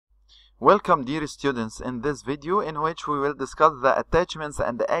Welcome dear students in this video in which we will discuss the attachments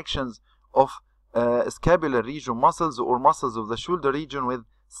and the actions of scapular region muscles or muscles of the shoulder region with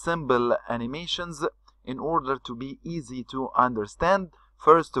simple animations in order to be easy to understand.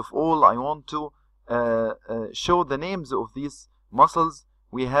 First of all, I want to show the names of these muscles.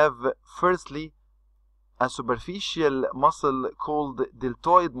 We have firstly a superficial muscle called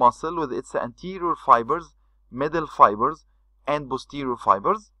deltoid muscle with its anterior fibers, middle fibers and posterior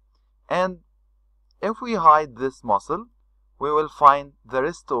fibers. And if we hide this muscle, we will find the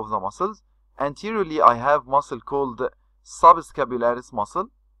rest of the muscles. Anteriorly, I have muscle called subscapularis muscle.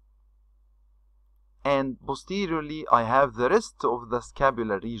 And posteriorly, I have the rest of the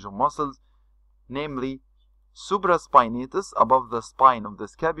scapular region muscles, namely supraspinatus above the spine of the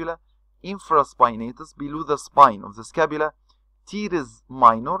scapula, infraspinatus below the spine of the scapula, teres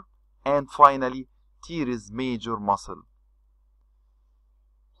minor, and finally teres major muscle.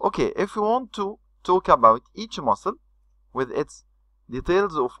 Okay, if we want to talk about each muscle with its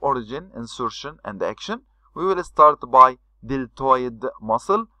details of origin, insertion, and action, we will start by deltoid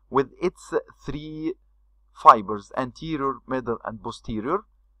muscle with its three fibers, anterior, middle, and posterior.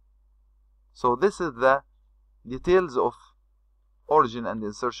 So this is the details of origin and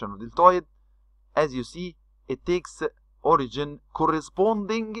insertion of deltoid. As you see, it takes origin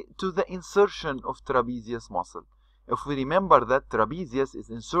corresponding to the insertion of trapezius muscle. If we remember that trapezius is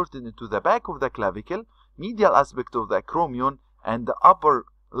inserted into the back of the clavicle, medial aspect of the acromion, and the upper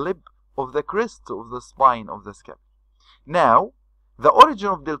lip of the crest of the spine of the scapula. Now, the origin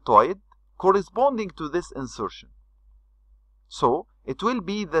of deltoid corresponding to this insertion. So, it will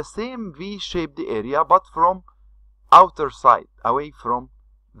be the same V-shaped area but from outer side, away from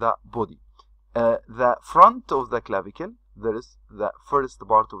the body. The front of the clavicle, there is the first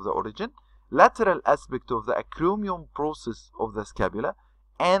part of the origin, lateral aspect of the acromion process of the scapula,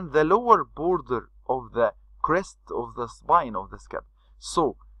 and the lower border of the crest of the spine of the scapula.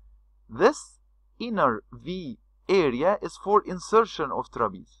 So, this inner V area is for insertion of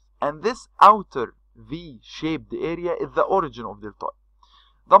trapezius, and this outer V-shaped area is the origin of deltoid.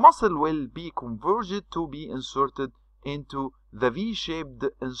 The muscle will be converged to be inserted into the V-shaped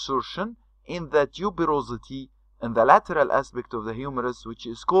insertion in the tuberosity in the lateral aspect of the humerus, which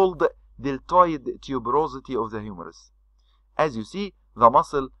is called deltoid tuberosity of the humerus. As you see, the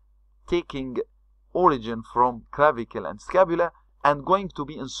muscle taking origin from clavicle and scapula and going to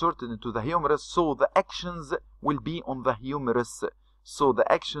be inserted into the humerus, so the actions will be on the humerus. So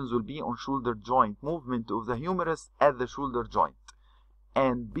the actions will be on shoulder joint, movement of the humerus at the shoulder joint.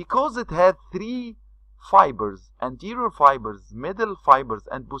 And because it had three fibers, anterior fibers, middle fibers,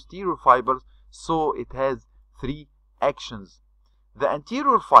 and posterior fibers, so it has three actions. The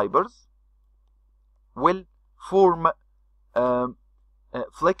anterior fibers will form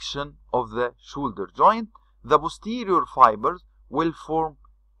flexion of the shoulder joint. The posterior fibers will form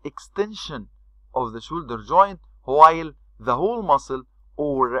extension of the shoulder joint, while the whole muscle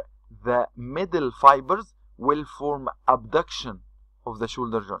or the middle fibers will form abduction of the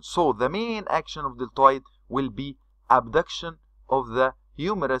shoulder joint. So the main action of deltoid will be abduction of the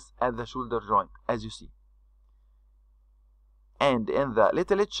humerus at the shoulder joint, as you see. And in the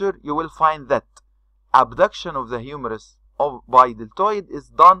literature, you will find that abduction of the humerus by deltoid is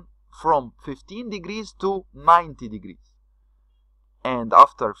done from 15 degrees to 90 degrees. And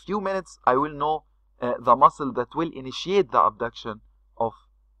after a few minutes, I will know the muscle that will initiate the abduction of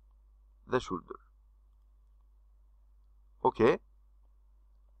the shoulder. Okay.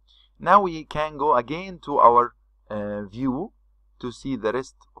 Now we can go again to our view to see the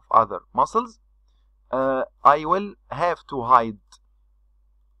rest of other muscles. I will have to hide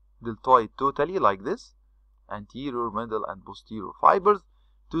deltoid totally like this, anterior, middle, and posterior fibers,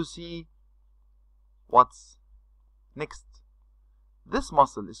 to see what's next. This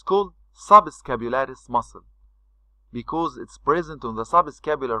muscle is called subscapularis muscle because it's present on the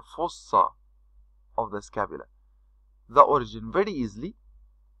subscapular fossa of the scapula. The origin very easily,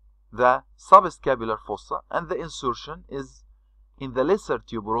 the subscapular fossa, and the insertion is in the lesser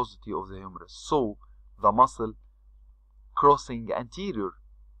tuberosity of the humerus. So the muscle crossing anterior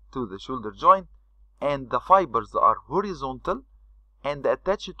to the shoulder joint, and the fibers are horizontal and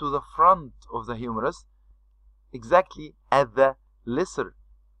attached to the front of the humerus exactly at the lesser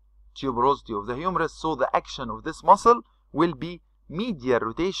tuberosity of the humerus. So the action of this muscle will be medial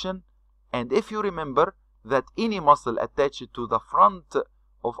rotation. And if you remember that any muscle attached to the front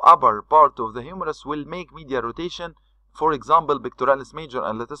of upper part of the humerus will make medial rotation, for example pectoralis major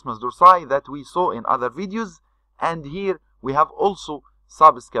and latissimus dorsi that we saw in other videos, and here we have also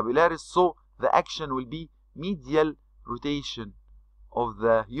subscapularis, so the action will be medial rotation of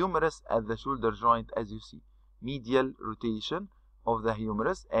the humerus at the shoulder joint, as you see. Medial rotation of the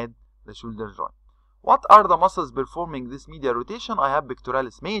humerus at the shoulder joint. What are the muscles performing this medial rotation? I have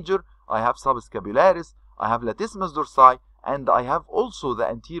pectoralis major, I have subscapularis, I have latissimus dorsi, and I have also the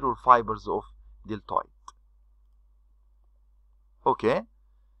anterior fibers of deltoid. Okay.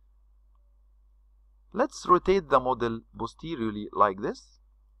 Let's rotate the model posteriorly like this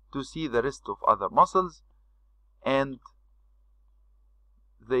to see the rest of other muscles, and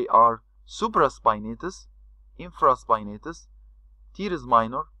they are supraspinatus, infraspinatus, teres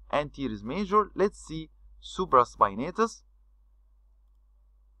minor, and teres major. Let's see supraspinatus.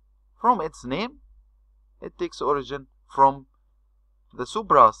 From its name, it takes origin from the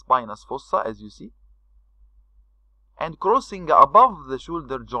supraspinous fossa, as you see, and crossing above the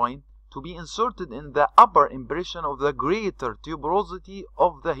shoulder joint to be inserted in the upper impression of the greater tuberosity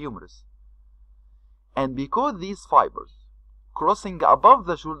of the humerus. And because these fibers crossing above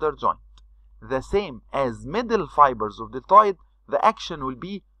the shoulder joint, the same as middle fibers of deltoid, the action will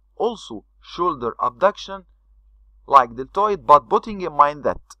be also shoulder abduction like deltoid, but putting in mind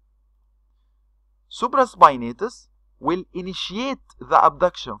that supraspinatus will initiate the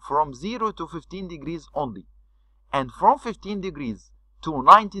abduction from 0 to 15 degrees only, and from 15 degrees to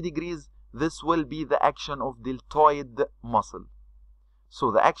 90 degrees, this will be the action of deltoid muscle. So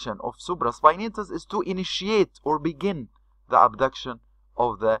the action of supraspinatus is to initiate or begin the abduction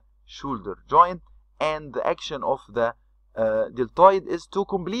of the shoulder joint, and the action of the deltoid is to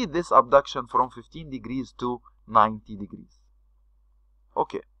complete this abduction from 15 degrees to 90 degrees.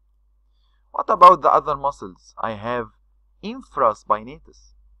 Okay. What about the other muscles? I have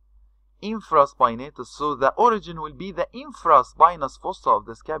infraspinatus. Infraspinatus, so the origin will be the infraspinous fossa of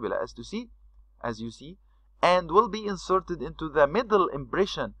the scapula, as you see, and will be inserted into the middle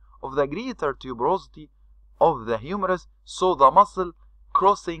impression of the greater tuberosity of the humerus, so the muscle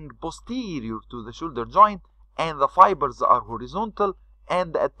crossing posterior to the shoulder joint, and the fibers are horizontal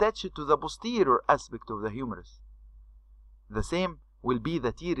and attached to the posterior aspect of the humerus. The same will be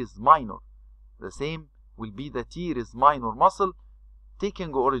the teres minor. The same will be the teres minor muscle,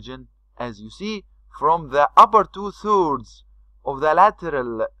 taking origin, as you see, from the upper 2/3 of the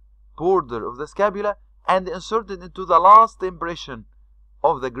lateral border of the scapula and inserted into the last impression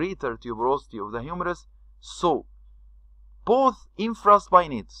of the greater tuberosity of the humerus. So, both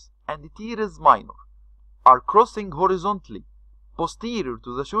infraspinatus and teres minor are crossing horizontally posterior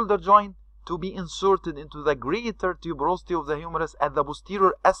to the shoulder joint to be inserted into the greater tuberosity of the humerus at the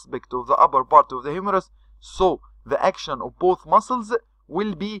posterior aspect of the upper part of the humerus. So, the action of both muscles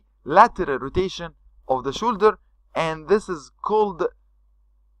will be lateral rotation of the shoulder, and this is called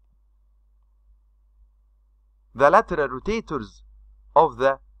the lateral rotators of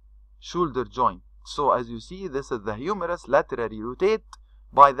the shoulder joint. So as you see, this is the humerus laterally rotate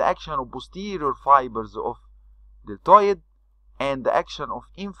by the action of posterior fibers of deltoid and the action of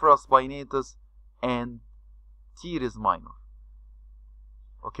infraspinatus and teres minor.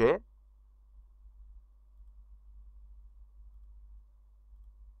 Okay.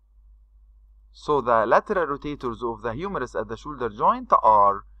 So the lateral rotators of the humerus at the shoulder joint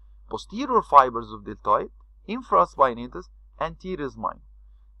are posterior fibers of deltoid, infraspinatus, and teres minor.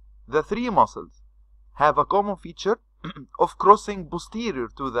 The three muscles have a common feature of crossing posterior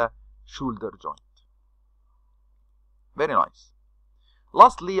to the shoulder joint. Very nice.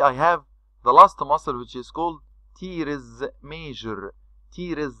 Lastly, I have the last muscle, which is called teres major.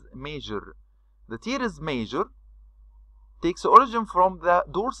 Teres major. The teres major takes origin from the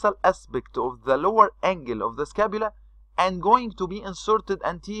dorsal aspect of the lower angle of the scapula and going to be inserted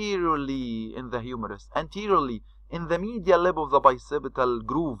anteriorly in the humerus, anteriorly in the medial lip of the bicipital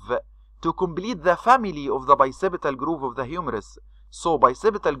groove to complete the family of the bicipital groove of the humerus. So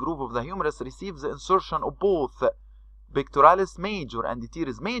bicipital groove of the humerus receives the insertion of both pectoralis major and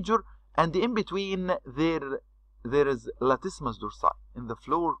teres major, and in between there is latissimus dorsi in the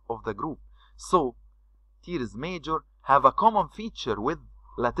floor of the groove. So teres major have a common feature with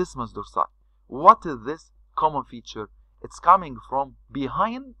latissimus dorsi. What is this common feature? It's coming from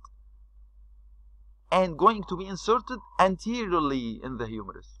behind and going to be inserted anteriorly in the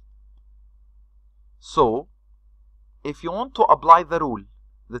humerus. So, if you want to apply the rule,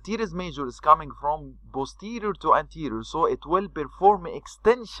 the teres major is coming from posterior to anterior, so it will perform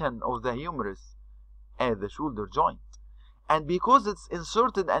extension of the humerus at the shoulder joint. And because it's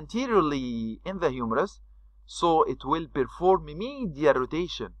inserted anteriorly in the humerus, so it will perform medial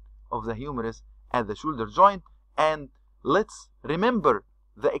rotation of the humerus at the shoulder joint. And let's remember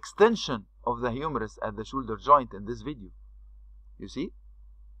the extension of the humerus at the shoulder joint in this video. You see?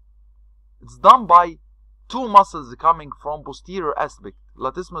 It's done by two muscles coming from posterior aspect,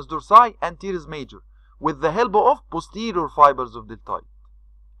 latissimus dorsi and teres major, with the help of posterior fibers of deltoid.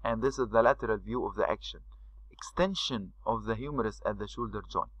 And this is the lateral view of the action. Extension of the humerus at the shoulder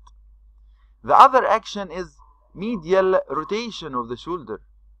joint. The other action is medial rotation of the shoulder,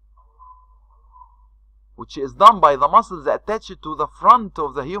 which is done by the muscles attached to the front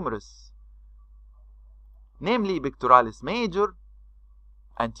of the humerus, namely pectoralis major,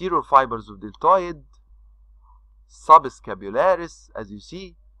 anterior fibers of deltoid, subscapularis, as you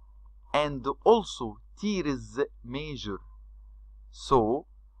see, and also teres major. So,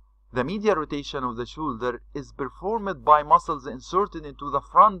 the medial rotation of the shoulder is performed by muscles inserted into the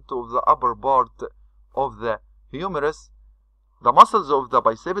front of the upper part of the humerus, the muscles of the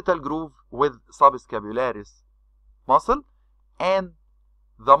bicipital groove with subscapularis muscle, and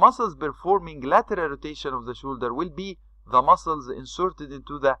the muscles performing lateral rotation of the shoulder will be the muscles inserted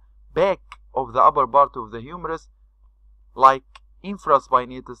into the back of the upper part of the humerus, like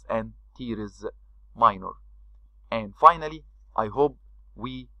infraspinatus and teres minor. And finally, I hope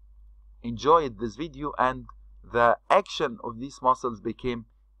we enjoyed this video and the action of these muscles became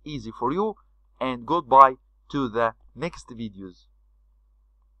easy for you, and goodbye to the next videos.